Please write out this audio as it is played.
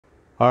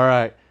All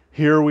right,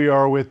 here we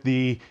are with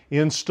the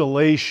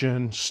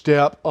installation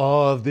step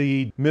of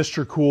the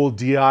MRCOOL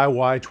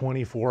DIY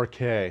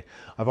 24K.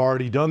 I've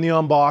already done the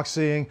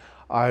unboxing.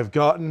 I've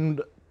gotten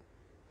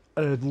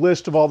a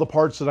list of all the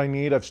parts that I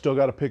need. I've still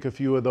got to pick a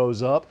few of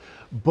those up,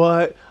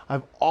 but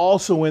I've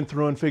also went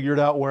through and figured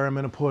out where I'm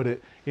going to put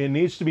it. It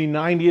needs to be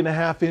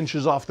 90.5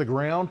 inches off the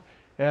ground,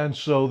 and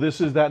so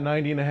this is that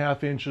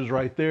 90.5 inches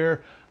right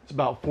there. It's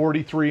about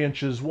 43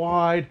 inches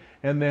wide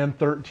and then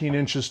 13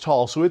 inches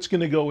tall. So it's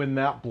going to go in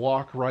that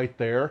block right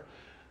there.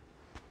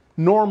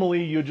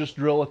 Normally you just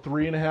drill a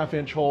 3.5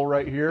 inch hole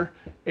right here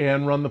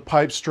and run the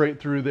pipe straight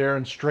through there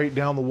and straight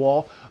down the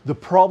wall. The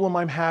problem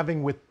I'm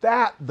having with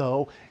that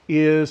though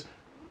is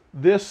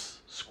this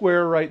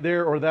square right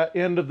there, or that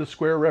end of the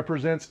square,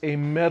 represents a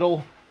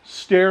metal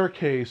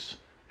staircase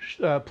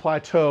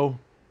plateau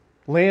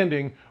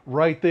landing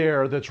right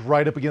there that's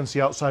right up against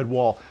the outside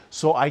wall.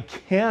 So I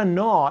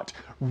cannot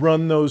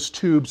run those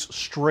tubes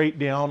straight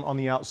down on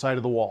the outside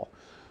of the wall.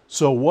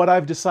 So what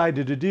I've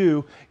decided to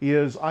do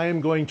is I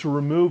am going to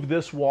remove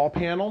this wall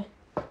panel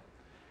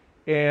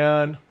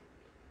and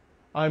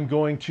I'm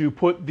going to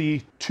put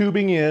the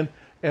tubing in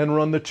and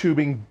run the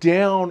tubing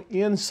down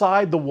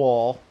inside the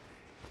wall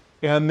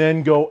and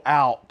then go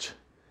out.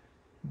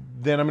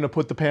 Then I'm going to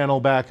put the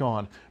panel back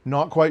on.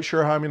 Not quite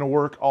sure how I'm going to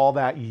work all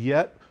that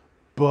yet,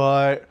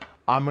 but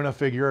I'm going to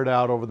figure it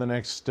out over the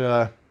next,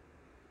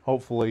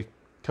 hopefully,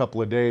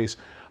 couple of days.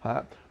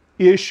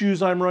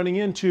 Issues I'm running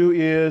into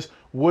is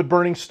wood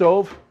burning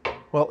stove.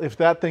 Well, if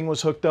that thing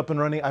was hooked up and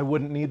running, I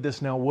wouldn't need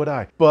this now, would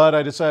I? But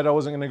I decided I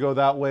wasn't going to go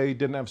that way.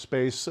 Didn't have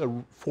space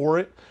for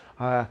it.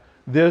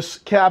 This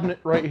cabinet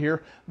right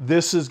here,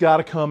 this has got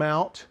to come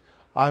out.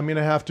 I'm going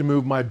to have to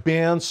move my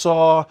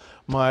bandsaw,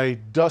 my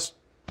dust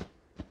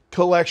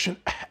collection.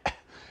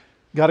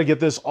 Got to get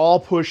this all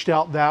pushed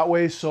out that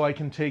way so I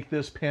can take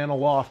this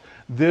panel off.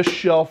 This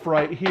shelf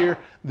right here,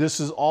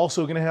 this is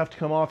also going to have to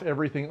come off,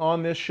 everything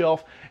on this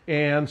shelf,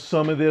 and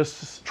some of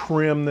this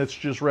trim that's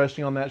just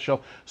resting on that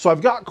shelf. So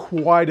I've got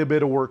quite a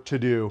bit of work to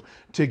do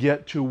to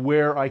get to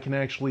where I can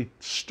actually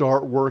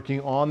start working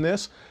on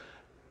this.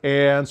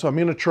 And so I'm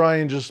going to try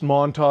and just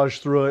montage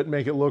through it,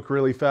 make it look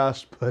really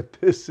fast, but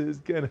this is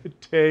going to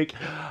take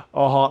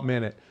a hot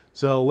minute.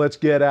 So let's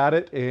get at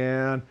it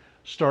and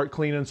start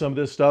cleaning some of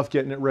this stuff,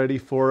 getting it ready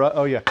for,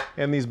 oh yeah,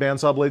 and these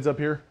bandsaw blades up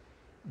here,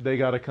 they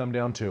got to come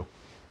down too.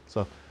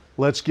 So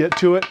let's get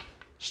to it,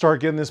 start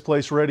getting this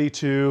place ready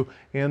to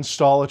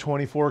install a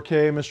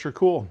 24K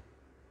MRCOOL.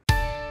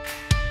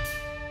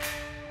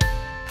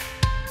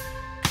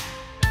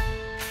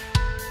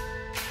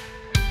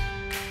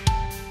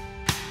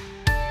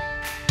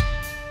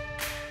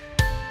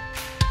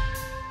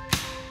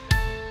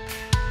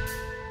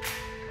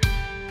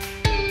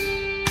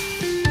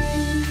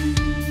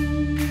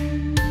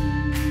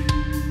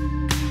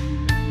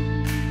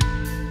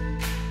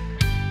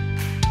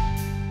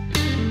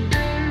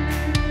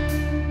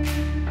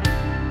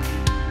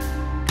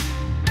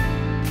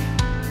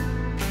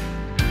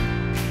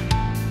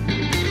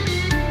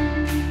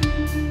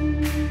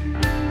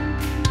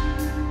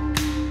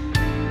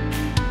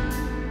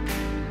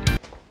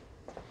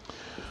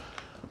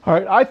 All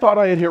right, I thought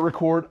I had hit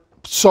record.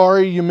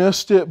 Sorry you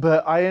missed it,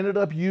 but I ended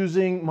up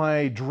using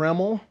my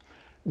Dremel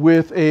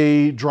with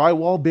a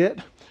drywall bit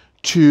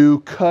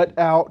to cut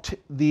out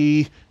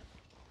the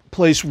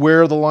place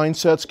where the line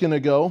set's gonna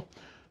go.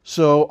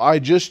 So I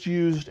just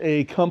used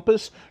a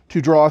compass to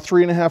draw a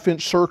 3.5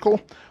 inch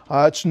circle.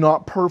 It's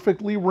not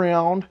perfectly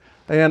round,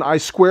 and I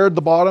squared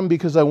the bottom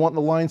because I want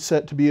the line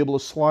set to be able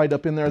to slide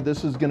up in there.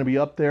 This is gonna be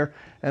up there,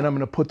 and I'm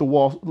gonna put the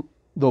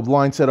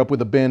line set up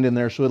with a bend in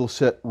there so it'll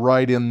sit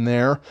right in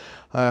there.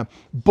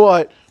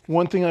 But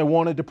one thing I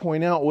wanted to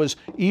point out was,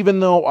 even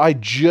though I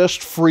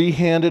just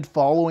free-handed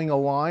following a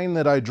line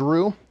that I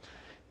drew,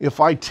 if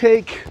I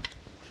take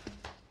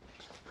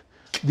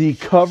the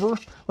cover,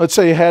 let's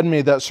say I had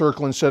made that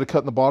circle instead of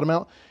cutting the bottom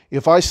out,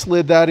 if I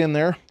slid that in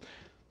there,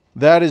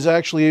 that is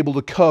actually able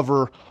to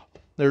cover,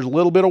 there's a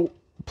little bit of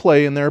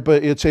play in there,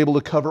 but it's able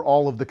to cover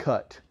all of the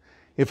cut.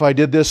 If I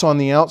did this on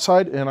the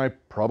outside, and I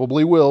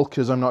probably will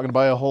because I'm not going to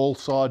buy a hole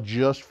saw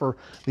just for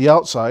the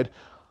outside,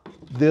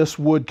 this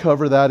would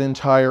cover that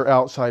entire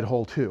outside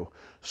hole too.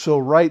 So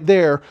right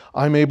there,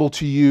 I'm able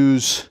to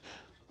use,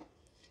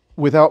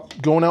 without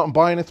going out and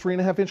buying a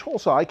 3.5 inch hole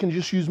saw, I can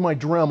just use my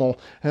Dremel,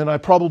 and I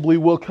probably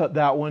will cut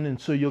that one, and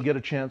so you'll get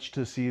a chance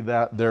to see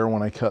that there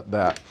when I cut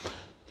that.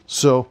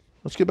 So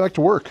let's get back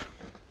to work.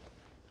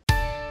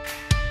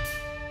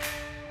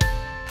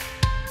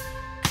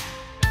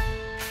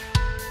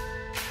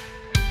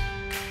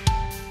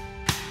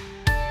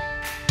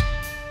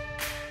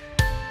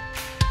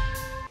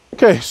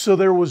 Okay, so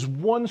there was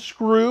one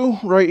screw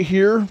right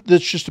here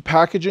that's just a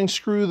packaging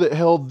screw that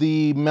held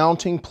the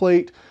mounting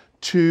plate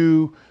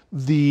to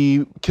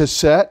the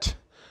cassette.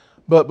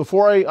 But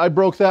before I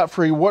broke that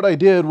free, what I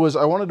did was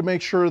I wanted to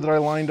make sure that I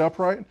lined up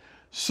right.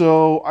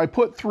 So I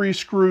put 3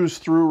 screws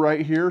through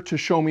right here to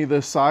show me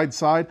the side,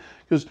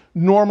 because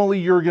normally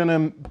you're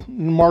gonna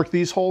mark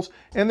these holes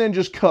and then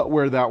just cut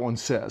where that one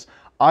says.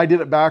 I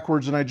did it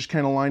backwards and I just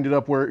kind of lined it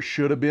up where it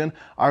should have been.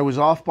 I was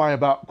off by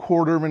about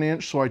 1/4 of an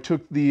inch, so I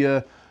took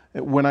the,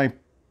 when I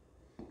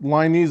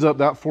lined these up,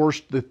 that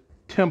forced the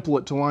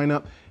template to line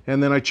up,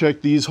 and then I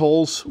checked these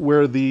holes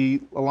where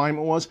the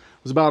alignment was. It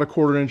was about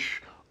 1/4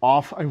 inch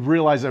off. I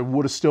realized I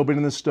would have still been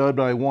in the stud,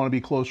 but I want to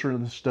be closer to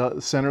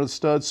the center of the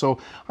stud, so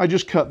I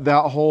just cut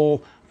that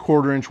hole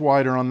 1/4 inch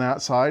wider on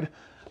that side.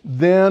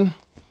 Then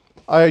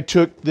I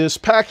took this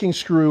packing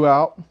screw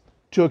out,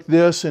 took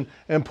this and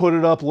put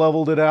it up,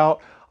 leveled it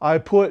out. I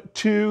put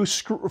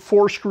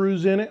 4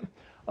 screws in it,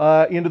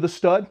 into the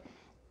stud.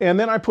 And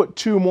then I put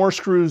 2 more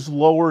screws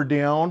lower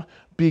down,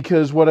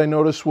 because what I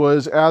noticed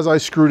was as I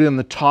screwed in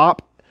the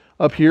top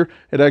up here,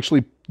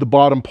 the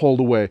bottom pulled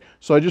away.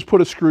 So I just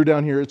put a screw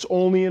down here. It's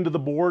only into the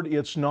board,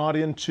 it's not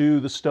into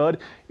the stud.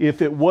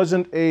 If it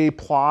wasn't a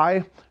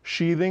ply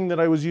sheathing that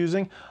I was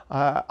using,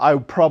 I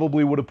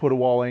probably would have put a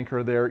wall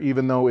anchor there,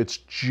 even though it's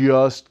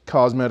just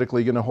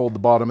cosmetically gonna hold the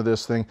bottom of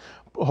this thing,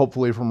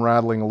 hopefully from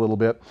rattling a little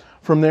bit.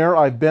 From there,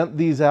 I bent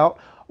these out.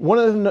 One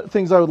of the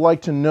things I would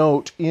like to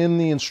note in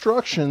the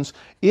instructions,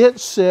 it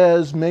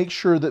says make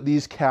sure that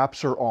these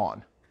caps are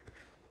on.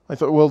 I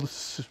thought, well,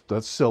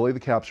 that's silly, the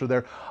caps are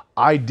there.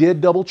 I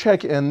did double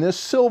check, and this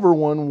silver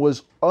one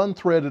was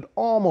unthreaded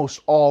almost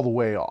all the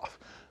way off.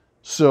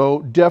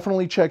 So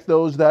definitely check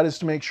those. That is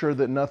to make sure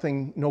that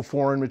no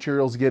foreign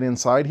materials get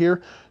inside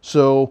here.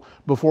 So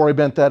before I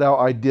bent that out,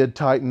 I did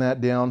tighten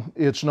that down.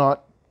 It's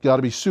not got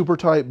to be super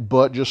tight,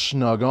 but just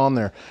snug on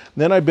there.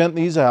 Then I bent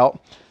these out.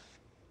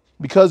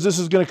 Because this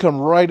is going to come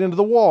right into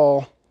the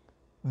wall,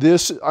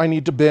 this I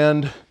need to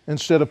bend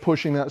instead of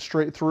pushing that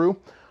straight through.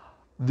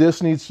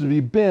 This needs to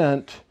be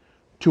bent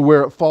to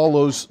where it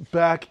follows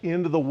back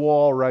into the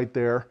wall right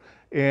there.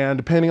 And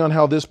depending on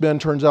how this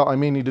bend turns out, I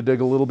may need to dig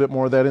a little bit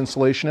more of that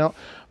insulation out.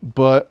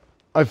 But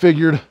I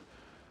figured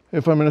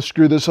if I'm going to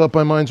screw this up,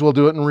 I might as well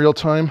do it in real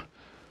time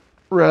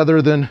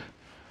rather than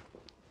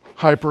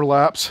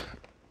hyperlapse.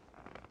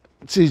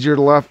 It's easier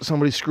to laugh at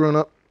somebody screwing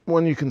up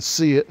when you can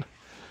see it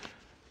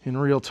in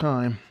real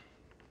time.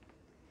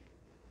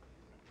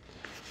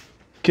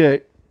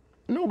 Okay,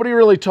 nobody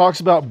really talks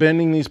about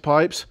bending these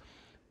pipes.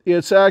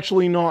 It's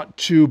actually not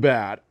too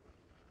bad.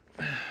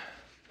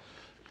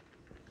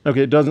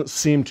 Okay, it doesn't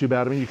seem too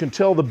bad. I mean, you can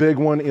tell the big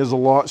one is a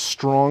lot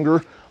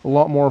stronger, a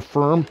lot more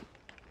firm.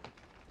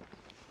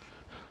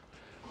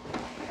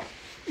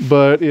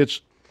 But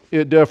it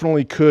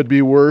definitely could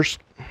be worse.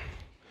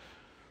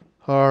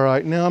 All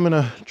right, now I'm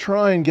gonna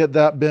try and get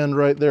that bend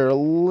right there a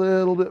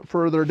little bit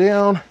further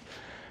down.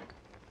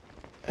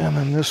 And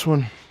then this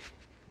one.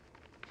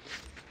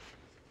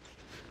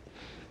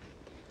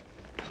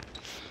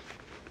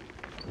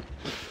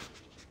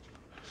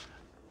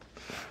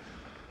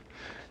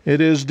 It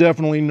is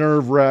definitely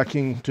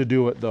nerve-wracking to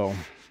do it though.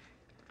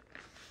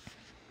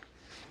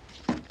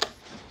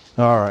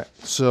 All right,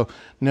 so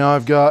now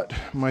I've got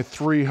my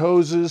 3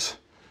 hoses,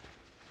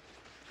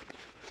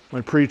 my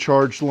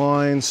pre-charged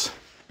lines,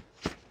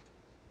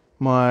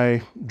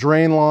 my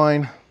drain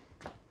line,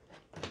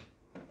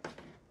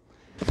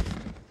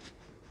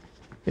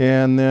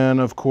 and then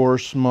of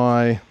course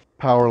my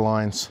power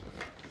lines.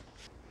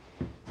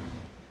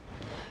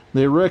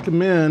 They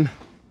recommend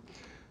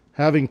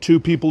having 2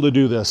 people to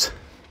do this.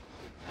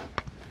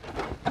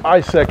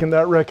 I second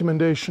that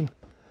recommendation.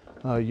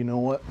 You know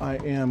what? I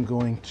am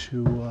going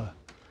to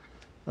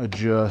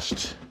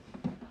adjust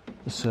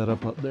the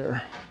setup up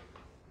there.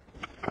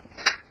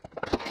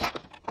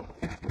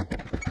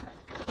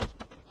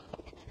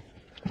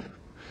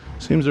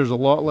 Seems there's a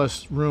lot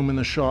less room in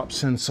the shop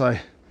since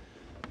I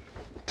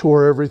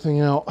tore everything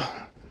out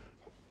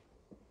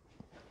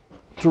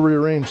to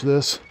rearrange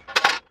this.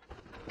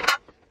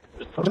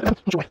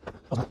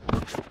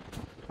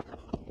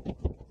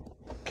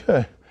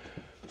 Okay,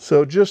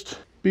 so just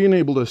being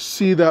able to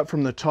see that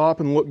from the top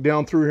and look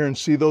down through here and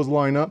see those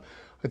line up,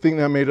 I think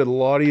that made it a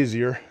lot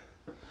easier.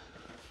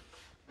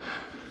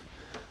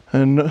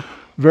 And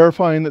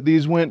verifying that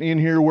these went in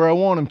here where I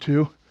want them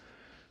to.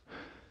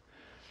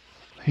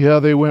 Yeah,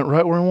 they went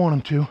right where I want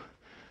them to.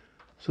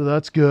 So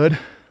that's good.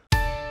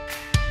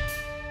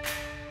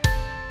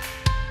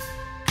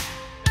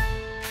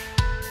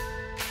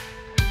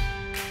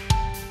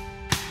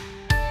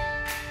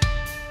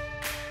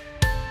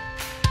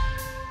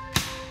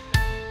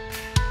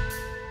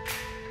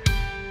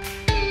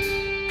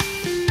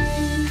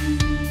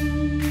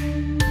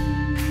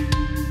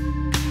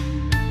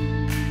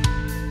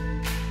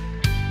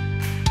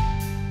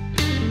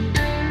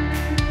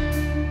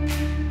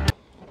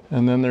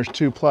 And then there's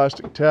 2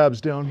 plastic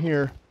tabs down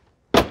here.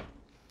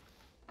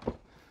 That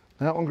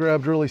one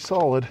grabbed really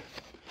solid.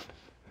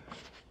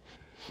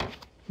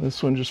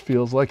 This one just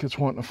feels like it's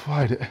wanting to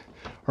fight it,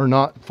 or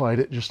not fight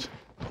it, just.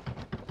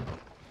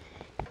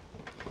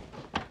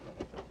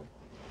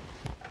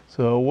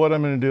 So what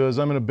I'm going to do is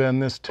I'm going to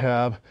bend this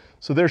tab.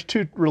 So there's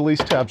 2 release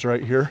tabs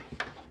right here.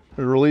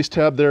 A release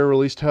tab there,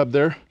 release tab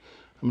there.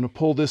 I'm going to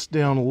pull this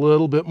down a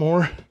little bit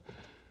more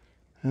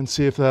and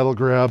see if that'll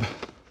grab.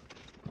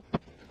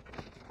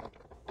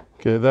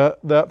 Okay,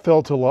 that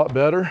felt a lot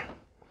better.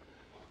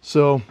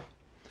 So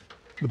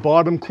The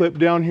bottom clip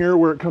down here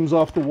where it comes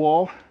off the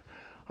wall,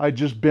 I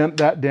just bent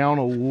that down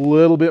a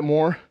little bit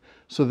more.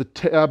 So the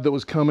tab that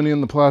was coming in,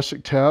 the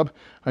plastic tab,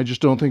 I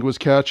just don't think it was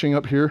catching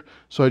up here.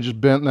 So I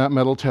just bent that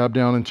metal tab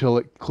down until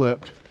it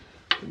clipped.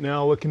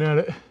 Now looking at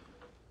it,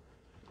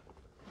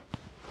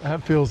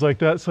 that feels like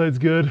that side's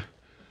good.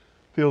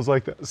 Feels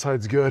like that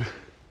side's good.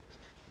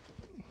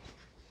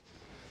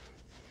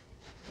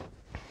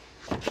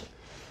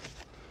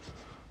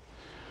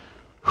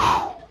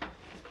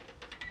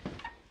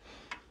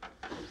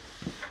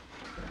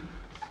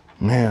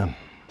 Man.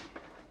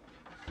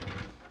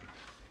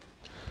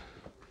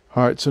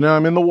 All right, so now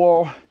I'm in the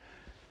wall.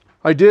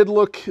 I did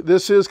look,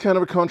 this is kind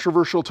of a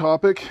controversial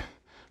topic.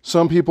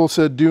 Some people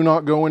said do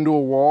not go into a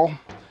wall.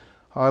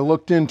 I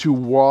looked into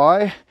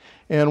why,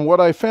 and what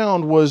I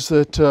found was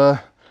that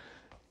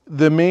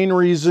the main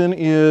reason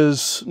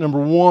is, number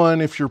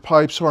one, if your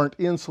pipes aren't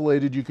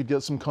insulated, you could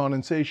get some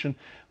condensation.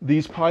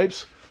 These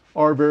pipes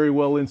are very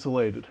well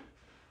insulated.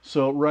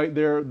 So right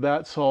there,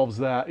 that solves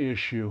that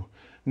issue.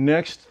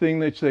 Next thing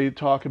that they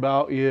talk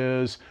about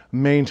is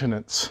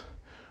maintenance.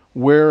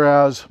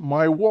 Whereas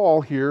my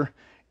wall here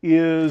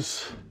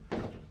is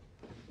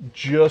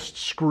just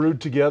screwed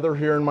together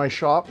here in my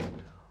shop,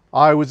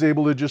 I was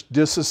able to just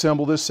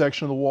disassemble this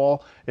section of the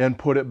wall and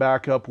put it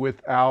back up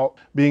without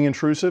being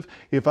intrusive.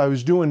 If I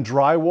was doing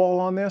drywall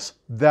on this,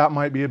 that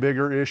might be a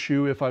bigger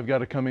issue. If I've got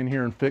to come in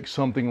here and fix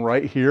something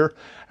right here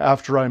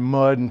after I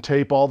mud and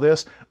tape all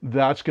this,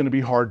 that's going to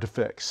be hard to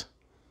fix.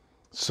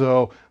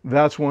 So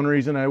that's one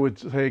reason I would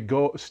say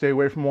stay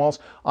away from walls.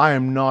 I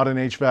am not an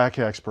HVAC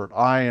expert.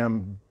 I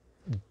am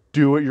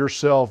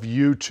do-it-yourself,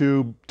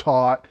 YouTube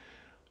taught,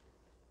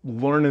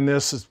 learning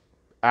this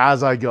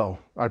as I go.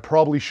 I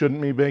probably shouldn't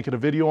be making a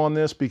video on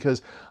this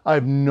because I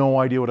have no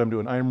idea what I'm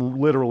doing. I'm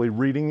literally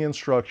reading the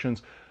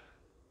instructions,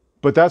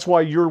 but that's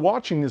why you're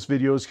watching this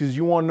video, is because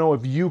you want to know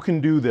if you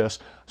can do this.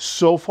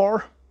 So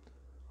far,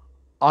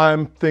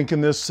 I'm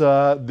thinking this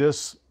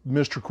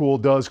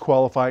MrCOOL does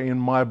qualify in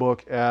my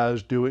book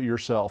as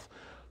do-it-yourself.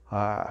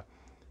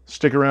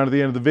 Stick around to the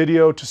end of the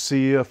video to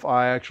see if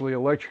I actually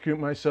electrocute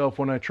myself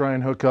when I try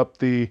and hook up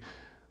the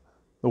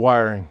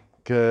wiring,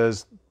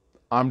 because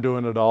I'm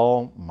doing it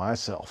all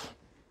myself.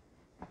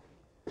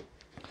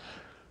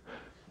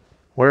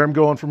 Where I'm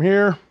going from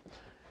here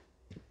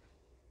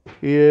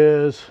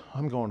is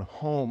I'm going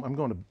home. I'm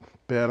going to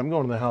bed. I'm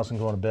going to the house and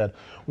going to bed.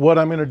 What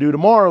I'm going to do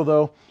tomorrow,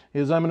 though,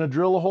 is I'm going to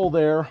drill a hole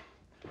there,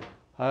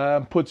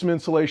 put some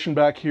insulation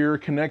back here,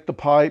 connect the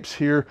pipes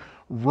here,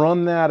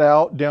 run that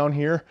out down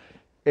here,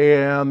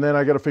 and then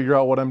I got to figure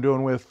out what I'm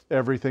doing with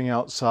everything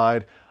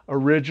outside.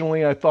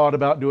 Originally, I thought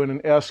about doing an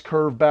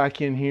S-curve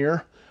back in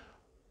here,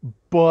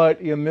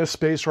 but in this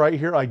space right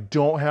here, I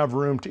don't have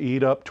room to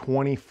eat up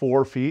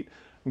 24 feet.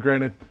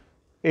 Granted,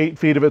 8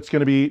 feet of it's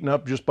going to be eaten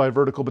up just by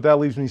vertical, but that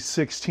leaves me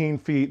 16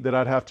 feet that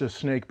I'd have to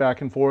snake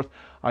back and forth.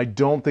 I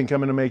don't think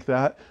I'm going to make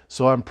that,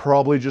 so I'm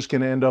probably just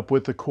going to end up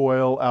with the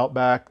coil out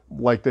back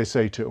like they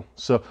say to.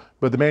 So,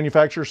 but the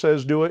manufacturer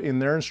says do it in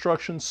their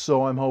instructions,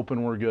 so I'm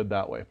hoping we're good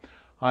that way.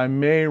 I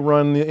may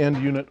run the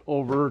end unit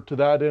over to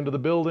that end of the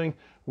building,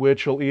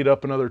 which will eat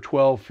up another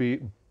 12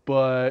 feet,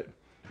 but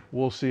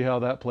we'll see how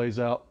that plays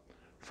out.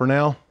 For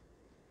now,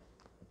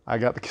 I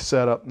got the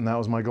cassette up, and that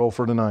was my goal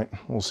for tonight.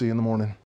 We'll see you in the morning.